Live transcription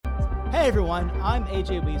Hey everyone, I'm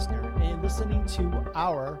AJ Wiesner and you're listening to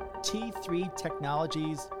our T3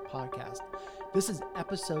 Technologies podcast. This is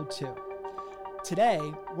episode 2. Today,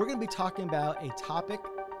 we're going to be talking about a topic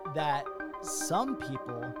that some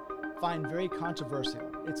people find very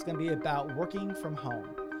controversial. It's going to be about working from home.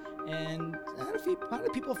 And how do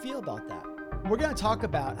people feel about that? We're going to talk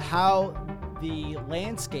about how the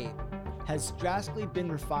landscape has drastically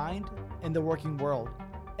been refined in the working world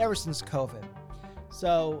ever since COVID.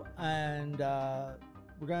 So,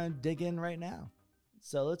 we're going to dig in right now.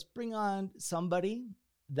 So let's bring on somebody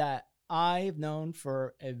that I've known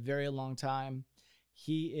for a very long time.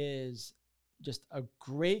 He is just a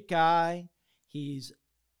great guy. He's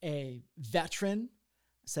a veteran.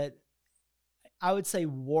 I would say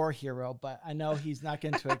war hero, but I know he's not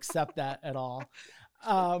going to accept that at all.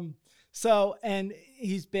 And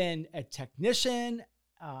he's been a technician.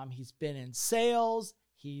 He's been in sales.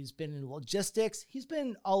 He's been in logistics. He's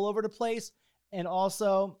been all over the place. And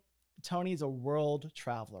also, Tony's a world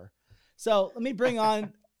traveler. So let me bring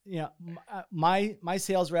on, my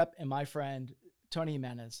sales rep and my friend, Tony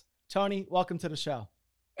Jimenez. Tony, welcome to the show.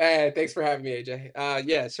 Hey, thanks for having me, AJ.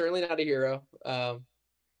 Yeah, certainly not a hero. I'm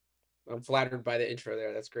flattered by the intro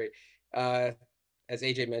there. That's great. As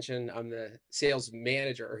AJ mentioned, I'm the sales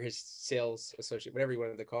manager or his sales associate, whatever you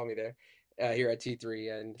wanted to call me there, here at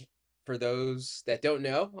T3. And for those that don't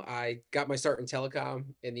know, I got my start in telecom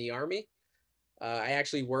in the Army. I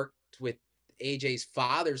actually worked with AJ's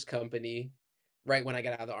father's company right when I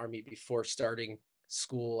got out of the Army before starting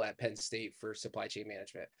school at Penn State for supply chain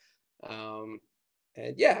management.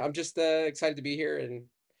 And yeah, I'm just excited to be here and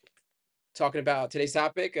talking about today's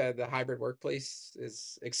topic. The hybrid workplace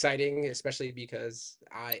is exciting, especially because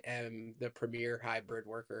I am the premier hybrid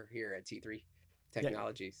worker here at T3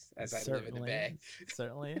 Technologies as I live in the Bay.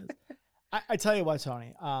 Certainly is. I tell you what,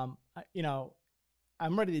 Tony, I'm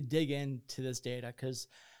ready to dig into this data because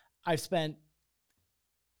I've spent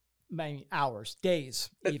many hours, days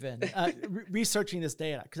even, researching this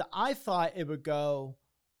data because I thought it would go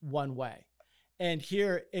one way. And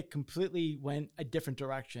here it completely went a different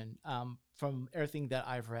direction from everything that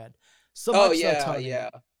I've read. So much so, Tony.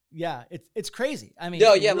 Yeah, it's crazy. I mean,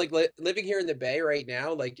 living here in the Bay right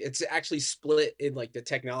now, like it's actually split in like the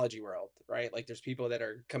technology world, right? Like there's people that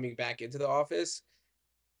are coming back into the office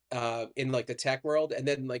in like the tech world, and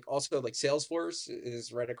then like also like Salesforce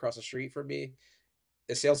is right across the street from me.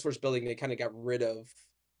 The Salesforce building, they kind of got rid of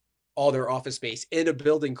all their office space in a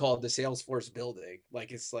building called the Salesforce building.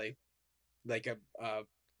 Like it's like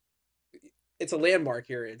it's a landmark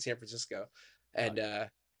here in San Francisco, and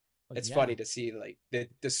it's funny to see like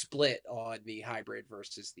the split on the hybrid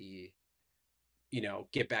versus the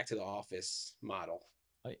get back to the office model.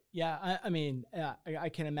 I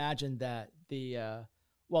can imagine that the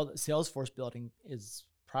Salesforce building is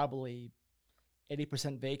probably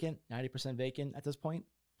 80% vacant, 90% vacant at this point.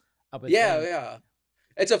 Yeah.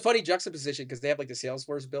 It's a funny juxtaposition because they have like the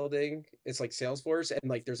Salesforce building. It's like Salesforce, and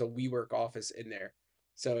like there's a WeWork office in there.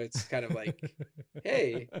 So it's kind of like,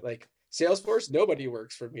 hey, like Salesforce, nobody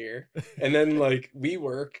works from here. And then like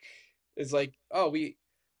WeWork is like, oh,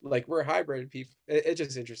 we're hybrid people. It's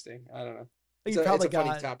just interesting. I don't know. It's a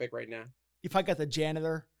funny topic right now. You probably got the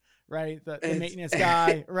janitor, right? The maintenance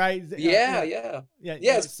guy, right? Yeah.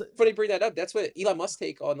 It's funny to bring that up. That's what Elon Musk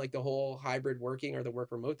take on like the whole hybrid working or the work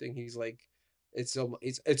remote thing. He's like, it's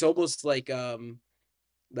almost like a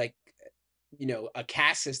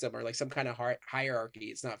caste system or like some kind of hierarchy.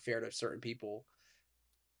 It's not fair to certain people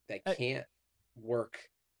that can't work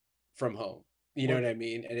from home. You know what I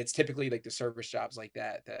mean? And it's typically like the service jobs like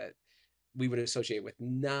that we would associate with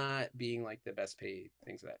not being like the best paid,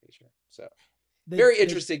 things of that nature. So very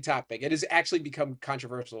interesting topic. It has actually become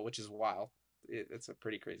controversial, which is wild. It's a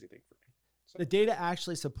pretty crazy thing for me. So. The data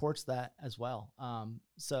actually supports that as well.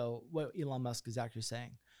 So what Elon Musk is actually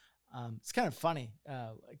saying, it's kind of funny.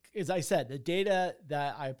 As I said, the data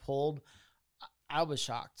that I pulled, I was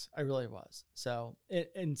shocked. I really was. So,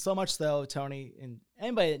 and so much though, Tony, and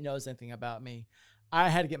anybody that knows anything about me, I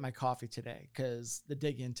had to get my coffee today because to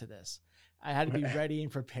dig into this, I had to be ready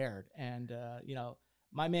and prepared. And,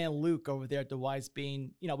 my man Luke over there at the Wise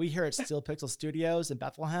Bean, we here at Steel Pixel Studios in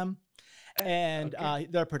Bethlehem, and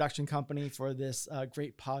they're a production company for this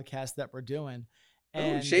great podcast that we're doing.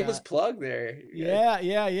 And shameless plug there.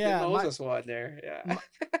 Yeah. Moses one there. Yeah.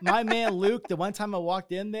 my man Luke, the one time I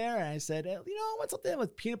walked in there and I said, I want something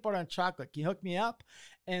with peanut butter and chocolate. Can you hook me up?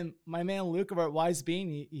 And my man Luke over at Wise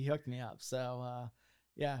Bean, he hooked me up. So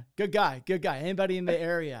good guy. Anybody in the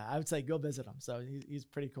area, I would say go visit him. So he's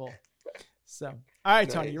pretty cool. So, all right,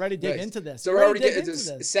 Tony, you ready to dig into this? So we're already getting into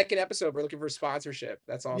the second episode. We're looking for sponsorship.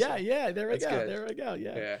 That's awesome. Yeah. There we go.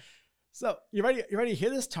 Yeah. So you ready? You ready to hear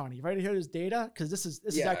this, Tony? You ready to hear this data? Because this is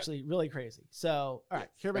Yeah. actually really crazy. So all right,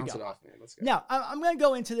 here we Bounce go. it off, man. Let's go. Now I'm going to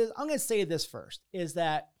go into this. I'm going to say this first: is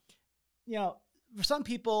that for some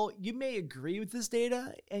people you may agree with this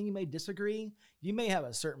data and you may disagree. You may have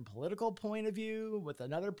a certain political point of view with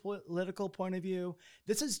another political point of view.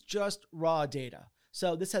 This is just raw data.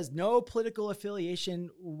 So this has no political affiliation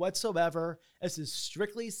whatsoever. This is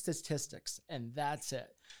strictly statistics, and that's it.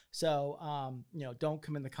 So, don't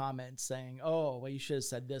come in the comments saying, oh, well, you should have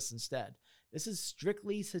said this instead. This is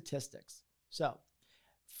strictly statistics. So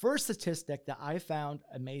first statistic that I found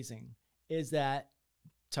amazing is that,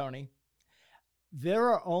 Tony, there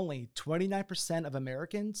are only 29% of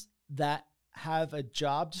Americans that have a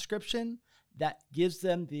job description that gives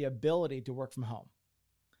them the ability to work from home.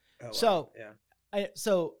 Oh, wow. So, yeah.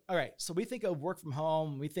 All right. So we think of work from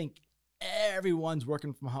home. We think everyone's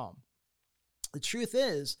working from home. The truth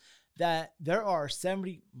is that there are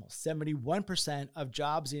 71% of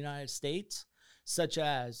jobs in the United States, such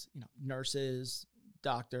as nurses,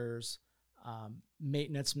 doctors,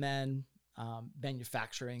 maintenance men,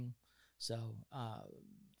 manufacturing. So,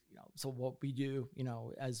 so what we do,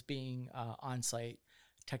 as being on-site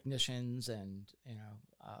technicians and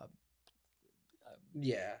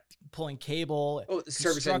yeah, pulling cable,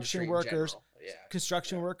 construction workers,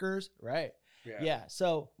 construction workers, right? Yeah. Yeah.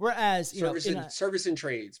 So whereas service and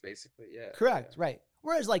trades, basically, yeah. Correct, yeah. right.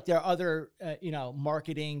 Whereas like there are other,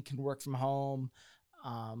 marketing can work from home,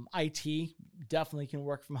 IT definitely can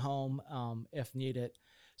work from home if needed.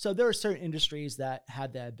 So there are certain industries that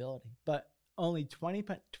had that ability, but only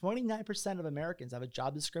 29% of Americans have a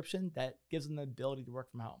job description that gives them the ability to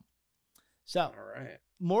work from home. So all right,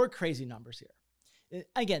 more crazy numbers here.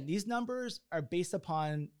 Again, these numbers are based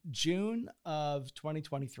upon June of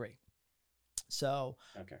 2023. So,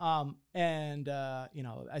 okay.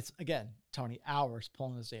 Again, Tony, hours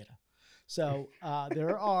pulling this data. So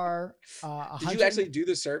there are. Did you actually do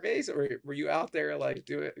the surveys, or were you out there like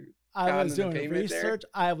doing? I was doing research.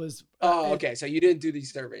 There? I was. Okay. So you didn't do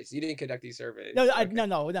these surveys. You didn't conduct these surveys. No, okay.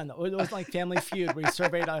 no. It was like Family Feud where you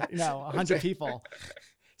surveyed, 100 people.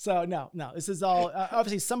 So no, this is all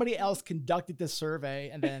obviously somebody else conducted the survey,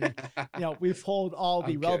 and then we pulled all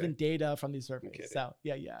the relevant data from these surveys. So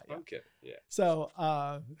yeah. Okay, yeah. So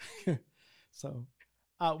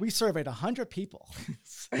we surveyed 100 people.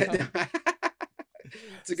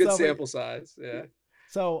 It's a good sample size, yeah.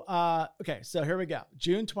 So okay, so here we go.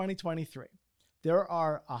 June 2023. There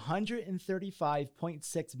are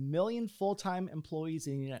 135.6 million full-time employees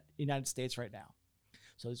in the United States right now.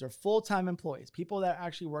 So these are full-time employees, people that are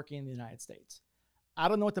actually working in the United States. I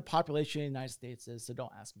don't know what the population in the United States is, so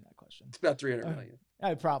don't ask me that question. It's about 300 million.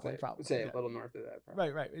 Probably. Say a little north of that.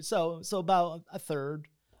 Probably. Right. So about a third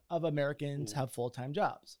of Americans have full-time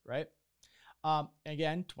jobs, right?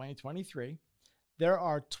 Again, 2023, there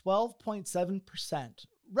are 12.7%,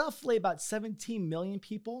 roughly about 17 million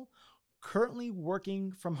people currently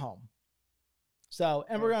working from home. So,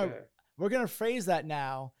 and we're gonna phrase that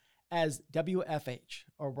now as WFH,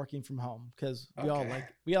 or working from home, because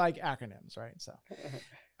we like acronyms, right? So,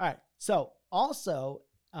 all right. So also,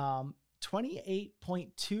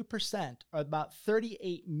 28.2%, or about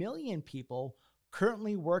 38 million people,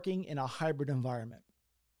 currently working in a hybrid environment.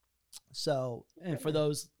 So, and for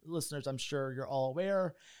those listeners, I'm sure you're all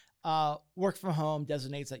aware, work from home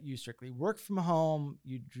designates that you strictly work from home.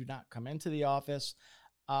 You do not come into the office.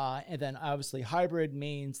 And then obviously hybrid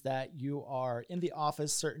means that you are in the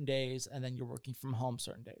office certain days and then you're working from home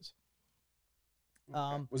certain days.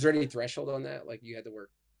 Was there any threshold on that? Like you had to work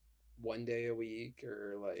one day a week,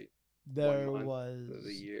 or like there was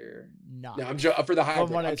the year? Not. No, I'm for the hybrid.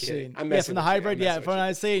 From what I'm I've kidding. seen. From the hybrid, from what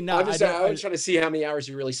I see. No, I'm trying to see how many hours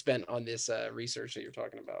you really spent on this research that you're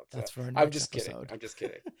talking about. So that's for our I'm next just episode. kidding. I'm just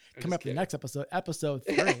kidding. Come up the next episode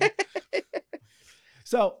 3.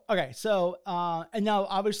 So, okay. So, and now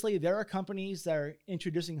obviously there are companies that are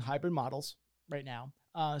introducing hybrid models right now.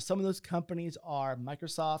 Some of those companies are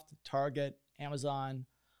Microsoft, Target, Amazon,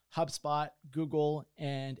 HubSpot, Google,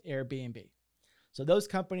 and Airbnb. So those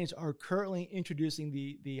companies are currently introducing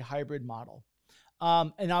the hybrid model.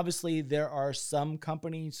 And obviously there are some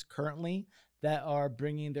companies currently that are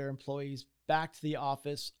bringing their employees back to the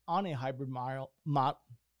office on a hybrid model.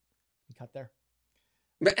 Cut there.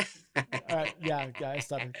 All right, yeah, I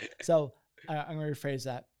stuttered. So I'm going to rephrase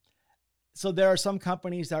that. So there are some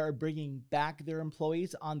companies that are bringing back their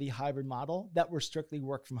employees on the hybrid model that were strictly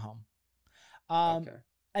work from home.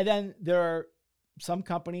 And then there are some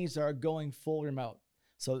companies that are going full remote.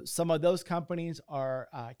 So some of those companies are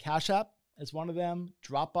Cash App is one of them,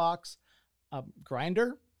 Dropbox,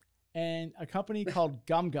 Grindr, and a company called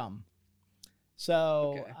GumGum.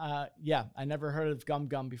 So, Okay. yeah, I never heard of Gum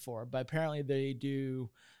Gum before, but apparently they do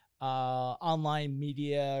online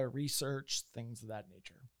media research, things of that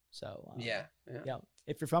nature. So, Yeah. Yeah. yeah,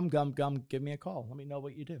 if you're from Gum Gum, give me a call. Let me know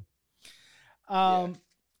what you do. Yeah.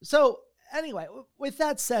 So anyway, with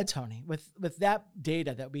that said, Tony, with that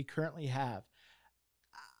data that we currently have,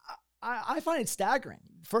 I find it staggering.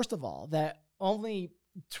 First of all, that only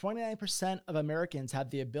 29% of Americans have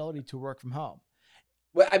the ability to work from home.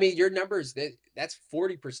 Well, I mean, your numbers, that's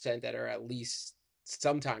 40% that are at least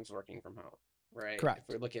sometimes working from home, right? If Correct.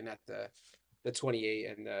 we're looking at the 28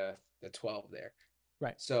 and the 12 there.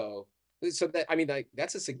 Right. So that, I mean, like,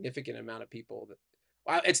 that's a significant amount of people that,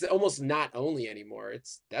 wow, it's almost not only anymore.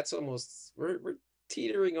 That's almost, we're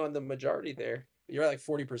teetering on the majority there. You're at like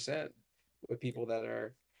 40% with people that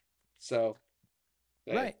are, so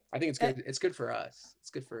hey, Right. I think it's good. It's good for us. It's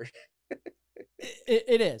good for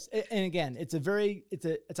It is. And again, it's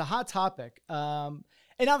a hot topic. And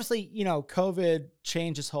obviously, COVID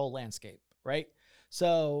changed this whole landscape, right?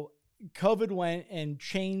 So COVID went and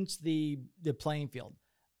changed the playing field.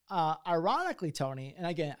 Ironically, Tony, and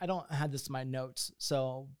again, I don't have this in my notes,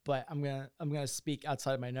 but I'm gonna speak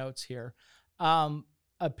outside of my notes here.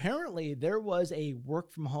 Apparently, there was a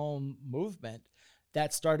work from home movement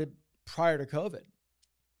that started prior to COVID.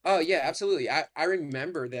 Oh yeah, absolutely. I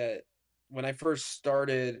remember that when I first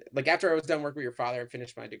started, like after I was done working with your father and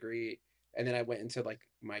finished my degree, and then I went into like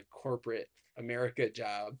my corporate America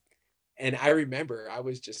job. And I remember I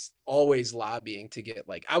was just always lobbying to get,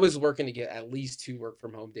 like, I was working to get at least 2 work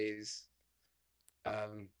from home days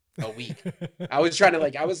a week. I was trying to,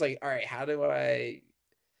 like, I was like, all right, how do I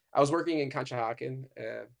was working in Conshohocken,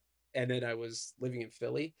 and then I was living in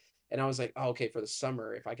Philly, and I was like, oh, okay, for the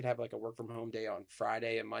summer, if I could have like a work from home day on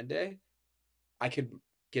Friday and Monday, I could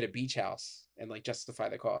get a beach house and like justify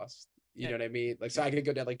the cost. You Yeah, know what I mean? Like, so I could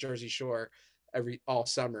go down like Jersey Shore all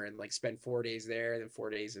summer and like spend 4 days there and then 4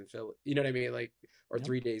 days in Philly. You know what I mean? Like, or yep.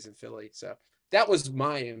 3 days in Philly. So that was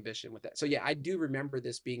my ambition with that. So yeah, I do remember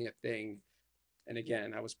this being a thing. And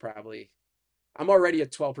again, I'm already a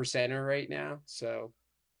 12%er right now. So,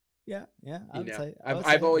 Yeah, yeah. you know, I would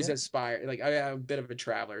I've say, always yeah, aspired, like I'm a bit of a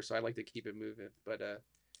traveler, so I like to keep it moving. But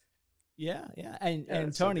yeah, yeah. And yeah, and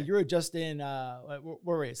it's so Tony, good. you were just in where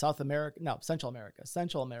were we? South America? No, Central America.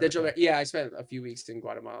 Central Central, America. yeah, I spent a few weeks in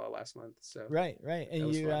Guatemala last month, so Right, right. that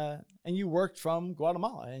was fun. And you worked from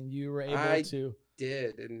Guatemala, and you were able I to.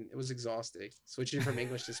 did, and it was exhausting. Switching from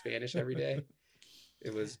English to Spanish every day,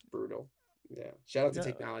 it was brutal. Yeah. Shout out to Yeah.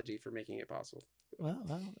 technology for making it possible. Well,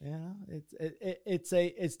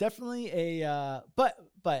 it's definitely a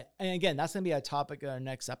but and again, that's going to be a topic in our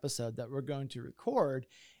next episode that we're going to record.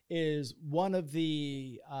 Is one of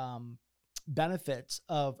the benefits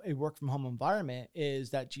of a work from home environment is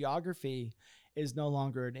that geography is no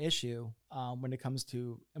longer an issue when it comes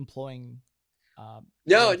to employing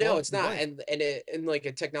No, no, it's not. employees. And like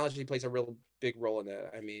a technology plays a real big role in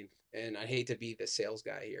that. I mean, and I hate to be the sales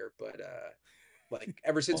guy here, but like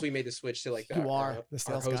ever since Well, we made the switch to like you are the our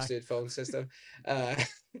sales guy. hosted phone system, uh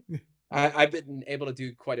I've been able to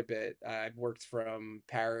do quite a bit. I've worked from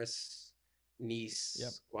Paris, Yep. Nice,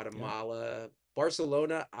 Yep. Guatemala,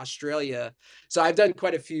 Barcelona, Australia. So I've done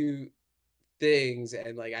quite a few things,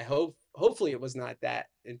 and like hopefully it was not that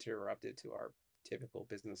interrupted to our typical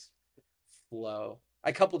business flow.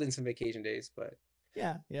 I coupled in some vacation days, but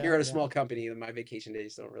Yeah. Yeah. here at a Yeah. small company, my vacation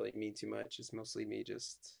days don't really mean too much. It's mostly me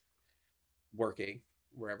just working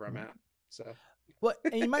wherever I'm Mhm. at. So Well,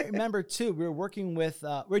 and you might remember too, we were working with,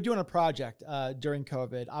 we're doing a project during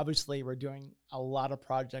COVID. Obviously, we're doing a lot of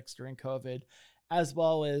projects during COVID, as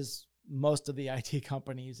well as most of the IT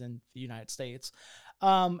companies in the United States,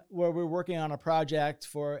 where we're working on a project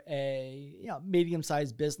for a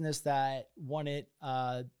medium-sized business that wanted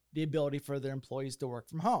the ability for their employees to work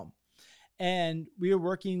from home. And we were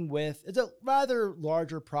working with, it's a rather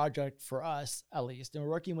larger project for us, at least, and we're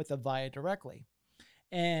working with Avaya directly.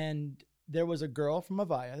 And there was a girl from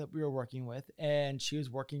Avaya that we were working with, and she was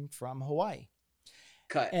working from Hawaii.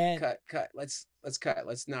 cut, And cut. Let's cut.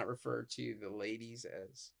 Let's not refer to the ladies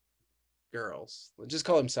as girls. Let's just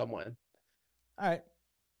call them someone. all right,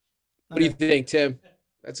 What do you okay, think, Tim?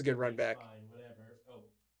 That's a good run It's back. fine, whatever. Oh,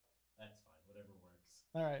 that's fine, whatever works.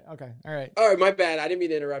 all right, okay, all right. All right, my bad. I didn't mean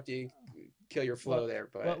to interrupt you, kill your flow Well, there,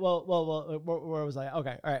 but where was I?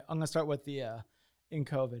 Okay, all right. I'm gonna start with the in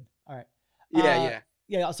COVID. All right. yeah, yeah.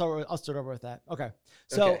 Yeah, I'll start over with that. Okay.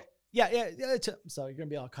 So Okay, yeah. So you're gonna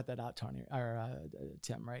be able to cut that out, Tony or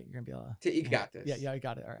Tim, right? You're gonna be able to. you Yeah, got yeah, this. yeah. I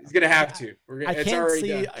got it. All right. He's Okay. gonna have to. We're I gonna. It's can't already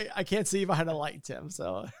see. done. I can't see behind a light, Tim.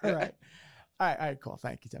 So all right. All right, cool.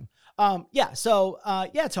 Thank you, Tim. Yeah,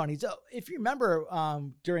 Tony. So if you remember,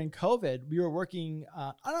 during COVID, we were working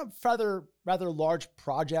on a rather large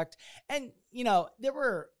project, and there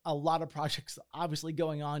were a lot of projects obviously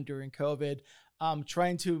going on during COVID,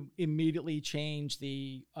 trying to immediately change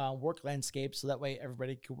the work landscape so that way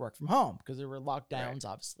everybody could work from home because there were lockdowns,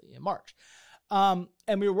 obviously, in March. And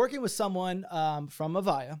we were working with someone from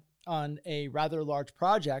Avaya on a rather large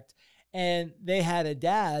project, and they had a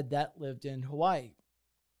dad that lived in Hawaii.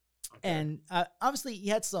 Okay. And obviously he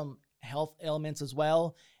had some health ailments as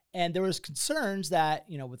well. And there was concerns that,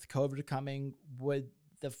 with COVID coming, would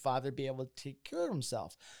the father be able to take care of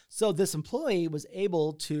himself? So this employee was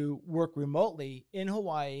able to work remotely in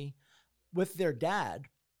Hawaii with their dad.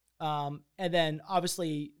 And then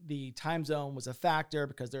obviously the time zone was a factor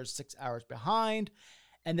because they're 6 hours behind.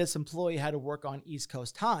 And this employee had to work on East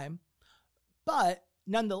Coast time. But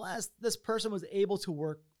nonetheless, this person was able to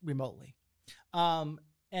work remotely. And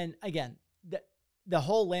again, the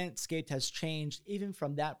whole landscape has changed even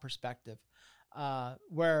from that perspective,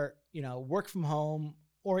 where, work from home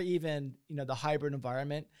or even, the hybrid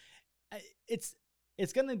environment, it's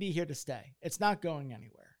going to be here to stay. It's not going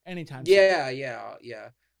anywhere anytime soon. Yeah.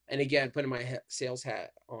 And again, putting my sales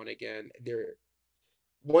hat on again,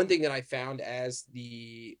 one thing that I found as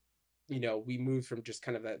we moved from just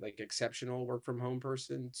kind of that like exceptional work from home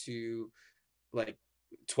person to like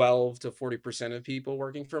 12 to 40% of people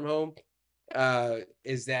working from home,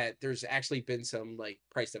 is that there's actually been some like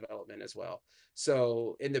price development as well.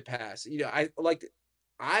 So in the past, I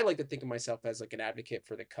like to think of myself as like an advocate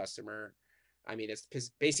for the customer. I mean,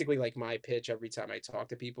 it's basically like my pitch every time I talk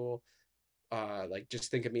to people. Like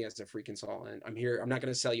just think of me as a free consultant. I'm here. I'm not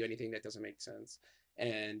going to sell you anything that doesn't make sense.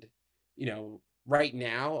 And, right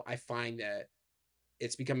now I find that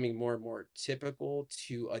it's becoming more and more typical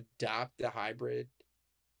to adopt the hybrid.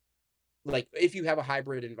 Like if you have a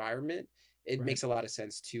hybrid environment, it makes a lot of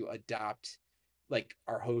sense to adopt like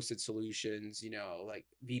our hosted solutions, like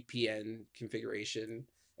VPN configuration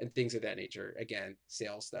and things of that nature. Again,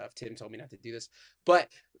 sales stuff. Tim told me not to do this, but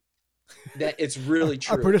that it's really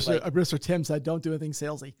true. Our producer Tim said, "Don't do anything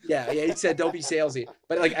salesy." Yeah, he said, "Don't be salesy."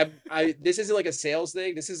 But like, I this isn't like a sales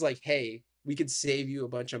thing. This is like, hey, we could save you a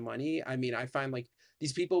bunch of money. I mean, I find like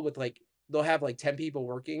these people with like they'll have like 10 people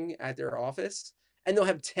working at their office, and they'll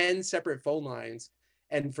have 10 separate phone lines,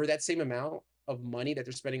 and for that same amount of money that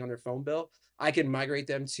they're spending on their phone bill, I can migrate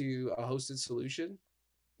them to a hosted solution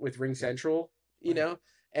with Ring Central,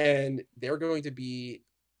 and they're going to be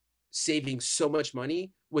saving so much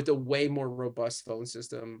money with a way more robust phone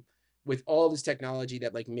system with all this technology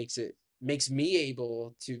that like makes me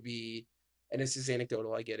able to be, and this is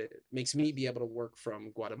anecdotal, I get it, makes me be able to work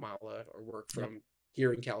from Guatemala or work from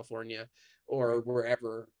here in California or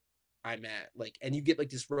wherever I'm at. Like, and you get like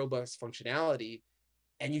this robust functionality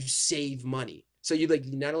and you save money. So you like,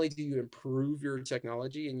 not only do you improve your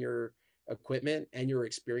technology and your equipment and your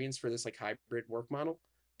experience for this like hybrid work model,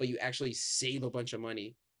 but you actually save a bunch of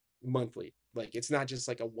money monthly. Like it's not just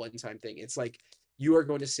like a one-time thing. It's like you are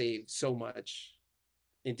going to save so much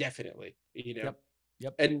indefinitely, Yep.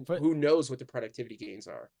 And who knows what the productivity gains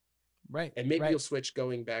are. Right. And maybe you'll switch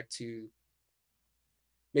maybe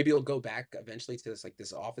you'll go back eventually to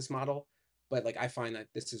this office model. But like I find that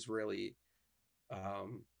this is really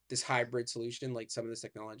this hybrid solution, like some of this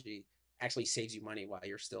technology actually saves you money while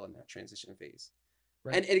you're still in that transition phase.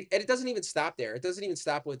 Right. And it doesn't even stop there. It doesn't even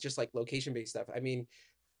stop with just like location-based stuff. I mean,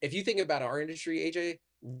 if you think about our industry, AJ,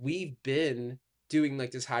 we've been doing like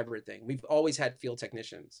this hybrid thing. We've always had field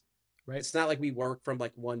technicians. Right. It's not like we work from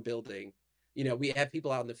like one building. We have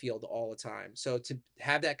people out in the field all the time. So to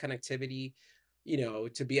have that connectivity,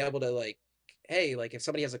 to be able to like, hey, like if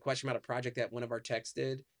somebody has a question about a project that one of our techs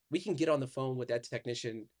did, we can get on the phone with that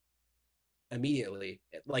technician immediately,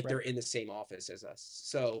 like they're in the same office as us.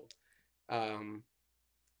 So,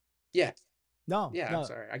 yeah. No. I'm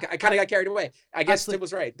sorry. I kind of got carried away. I guess Tim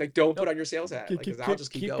was right. Like, don't put on your sales hat. I'll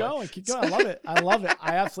just keep going. Keep going. I love it.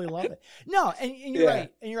 I absolutely love it. No, and you're right.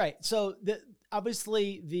 And you're right. So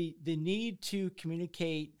obviously the need to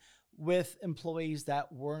communicate with employees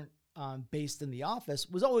that weren't based in the office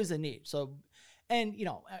was always a need. So, and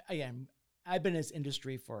again, I've been in this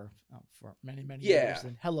industry for many years,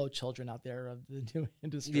 and hello children out there of the new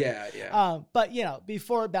industry. But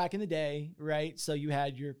before, back in the day, right? So you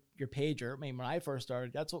had your pager. I mean, when I first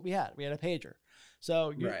started, that's what we had. We had a pager.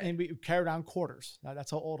 So and we carried around quarters.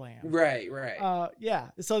 That's how old I am. Right.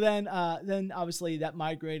 So then obviously that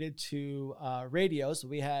migrated to radios. So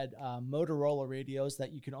we had Motorola radios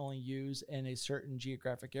that you can only use in a certain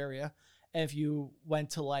geographic area. And if you went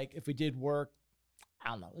to if we did work, I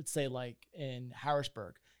don't know, let's say like in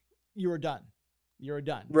Harrisburg, you were done. You were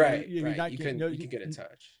done. Right. You're Right. not You getting couldn't get in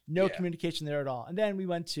touch. no Yeah. communication there at all. And then we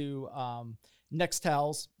went to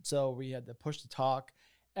Nextels, so we had the push to talk,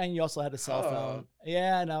 and you also had a cell phone.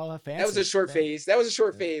 Yeah, no, fancy. That was a short phase. That was a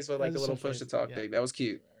short phase with like That a was a little short push to phase, talk yeah. thing. That was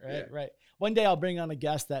cute. Right, Yeah. right. One day I'll bring on a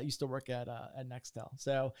guest that used to work at Nextel.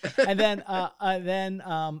 So, and then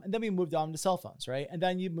we moved on to cell phones, right? And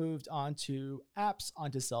then you moved on to apps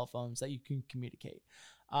onto cell phones that you can communicate.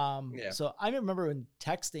 So I remember when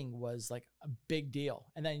texting was like a big deal.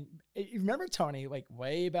 And then you remember, Tony, like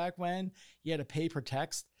way back when you had to pay per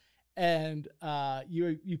text, and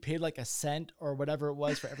you paid like a cent or whatever it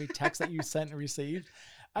was for every text that you sent and received.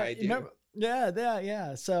 I do. Remember?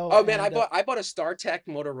 Yeah. So, oh man, I bought a StarTech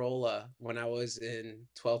Motorola when I was in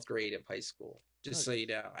 12th grade of high school, just so you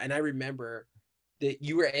know. And I remember that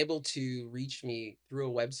you were able to reach me through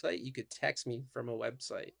a website. You could text me from a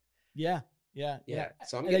website. Yeah.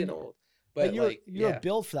 So I'm getting old. But you were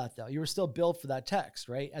billed for that though. You were still billed for that text,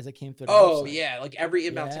 right? As it came through the website. Yeah, like every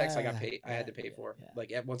inbound text I got paid, I had to pay for. Yeah.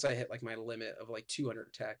 Like once I hit like my limit of like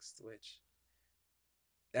 200 texts, which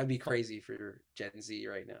that'd be crazy for Gen Z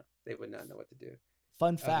right now. They would not know what to do.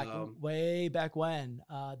 Fun fact, way back when,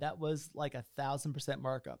 that was like 1,000%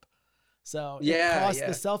 markup. So it cost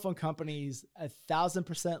the cell phone companies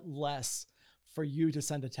 1,000% less for you to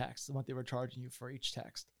send a text than what they were charging you for each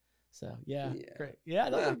text. So great. Yeah,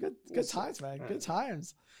 those are good times, man. Good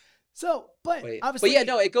times. So, but obviously,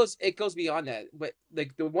 no, it goes beyond that. But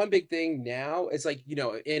like the one big thing now is like, you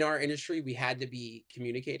know, in our industry, we had to be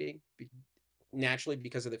communicating naturally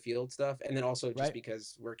because of the field stuff. And then also just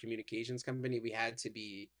because we're a communications company, we had to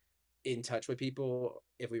be in touch with people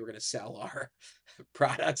if we were going to sell our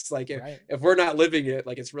products. Like if we're not living it,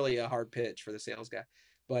 like it's really a hard pitch for the sales guy.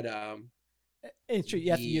 But, it's true.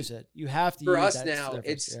 You have to use it. You have to for use us now.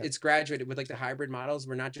 It's graduated with like the hybrid models.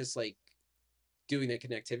 We're not just like doing the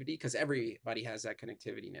connectivity because everybody has that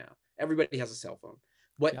connectivity now. Everybody has a cell phone.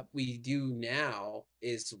 What we do now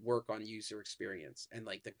is work on user experience and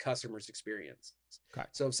like the customer's experience.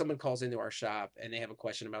 Correct. So if someone calls into our shop and they have a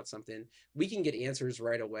question about something, we can get answers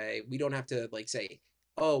right away. We don't have to like say,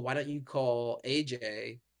 oh, why don't you call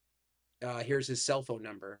AJ? Here's his cell phone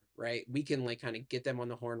number, right? We can like kind of get them on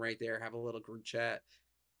the horn right there, have a little group chat,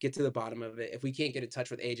 get to the bottom of it. If we can't get in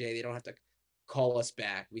touch with AJ, they don't have to call us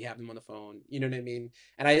back. We have them on the phone. You know what I mean?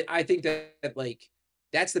 And I think that like,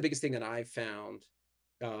 that's the biggest thing that I've found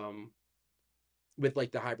with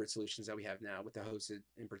like the hybrid solutions that we have now with the hosted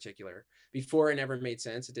in particular. Before it never made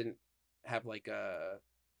sense. It didn't have like a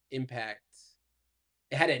impact.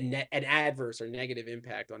 It had an adverse or negative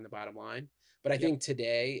impact on the bottom line. But I think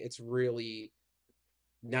today it's really,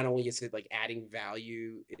 not only is it like adding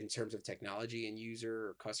value in terms of technology and user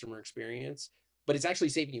or customer experience, but it's actually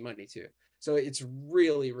saving you money too. So it's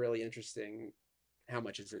really, really interesting how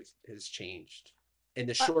much it has changed in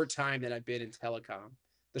the short time that I've been in telecom.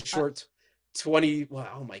 The short 20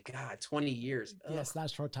 years. Yeah, it's not a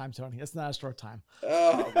short time, Tony. It's not a short time.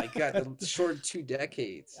 Oh my God, the short 2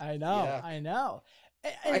 decades. I know.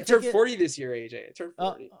 I turned 40 this year, AJ. I turned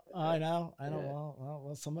 40. I know. Yeah.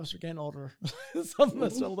 Well, some of us are getting older. Some of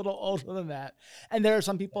us are a little older than that. And there are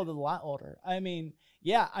some people that are a lot older. I mean,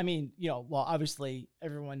 you know, well, obviously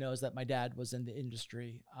everyone knows that my dad was in the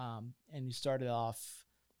industry, and he started off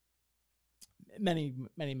many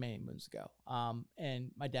moons ago. And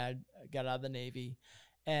my dad got out of the Navy,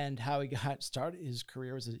 and how he got started his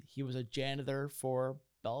career was he was a janitor for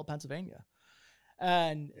Bella, Pennsylvania.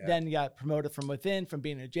 And then he got promoted from within, from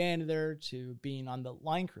being a janitor to being on the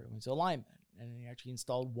line crew. He's a lineman, and he actually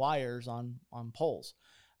installed wires on poles.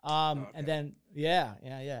 And then,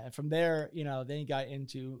 And from there, you know, then he got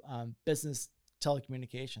into business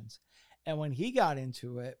telecommunications. And when he got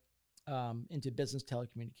into it, into business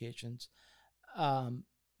telecommunications,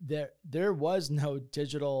 there was no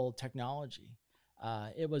digital technology.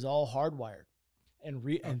 It was all hardwired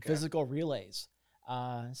and physical relays.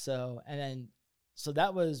 So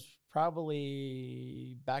that was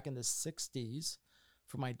probably back in the 60s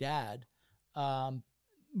for my dad.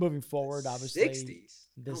 Moving forward, obviously. 60s?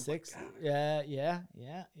 The 60s.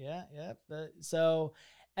 Yeah. So,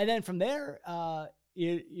 and then from there,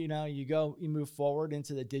 you move forward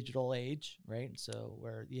into the digital age, right? So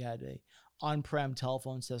where you had a on-prem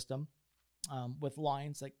telephone system with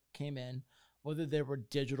lines that came in, whether they were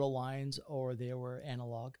digital lines or they were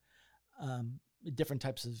analog. Different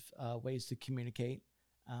types of ways to communicate.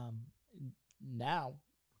 Now,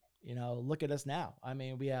 you know, look at us now. I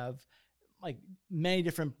mean, we have like many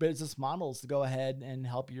different business models to go ahead and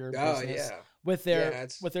help your business with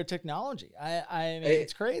their technology. I mean,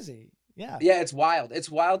 it's crazy. Yeah. Yeah, it's wild. It's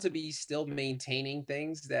wild to be still maintaining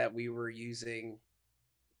things that we were using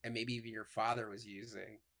and maybe even your father was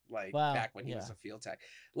using, like Wow. back when he Yeah. was a field tech.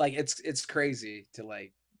 Like it's crazy to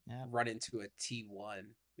like Yeah. run into a T1,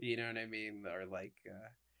 you know what I mean? Or like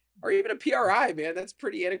or even a PRI, man. That's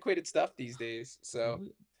pretty antiquated stuff these days. So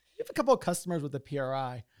We have a couple of customers with the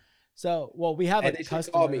PRI. So, well, we have and a they should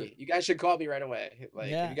customer. call me. You guys should call me right away. Like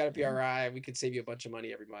if Yeah. you got a PRI, we could save you a bunch of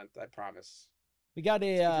money every month. I promise. We got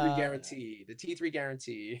T3 a guarantee. The T3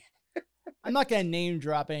 guarantee. I'm not gonna name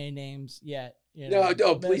drop any names yet. You No,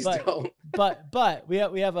 know, no, please don't. but we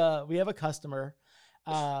have a customer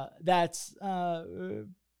that's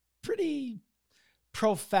pretty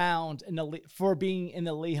profound for being in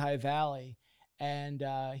the Lehigh Valley, and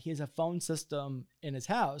he has a phone system in his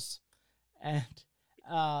house, and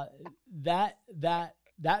that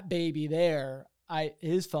baby there,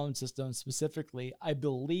 his phone system specifically, I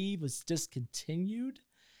believe was discontinued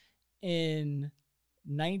in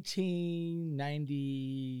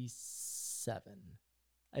 1997,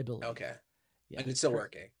 I believe. Okay. Yeah. And it's still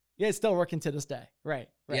working. Yeah, it's still working to this day. Right.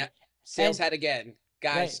 Yeah. Sales And- hat again.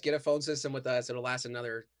 Guys, Right. get a phone system with us. It'll last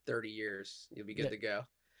another 30 years. You'll be good to go.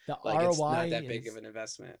 The Like ROI it's not that big of an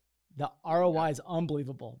investment. The ROI is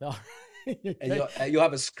unbelievable. And you'll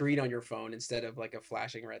have a screen on your phone instead of like a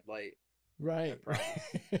flashing red light. Right.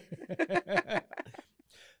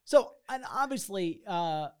 So, and obviously,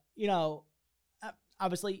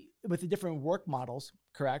 obviously with the different work models,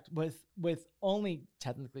 correct? With only,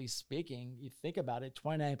 technically speaking, you think about it,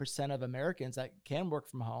 29% of Americans that can work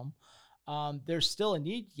from home, there's still a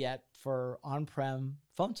need yet for on-prem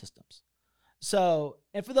phone systems. So,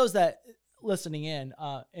 and for those that listening in,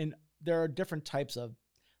 and there are different types of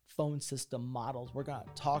phone system models we're going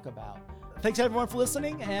to talk about. Thanks everyone for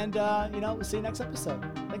listening, and we'll see you next episode.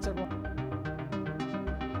 Thanks everyone.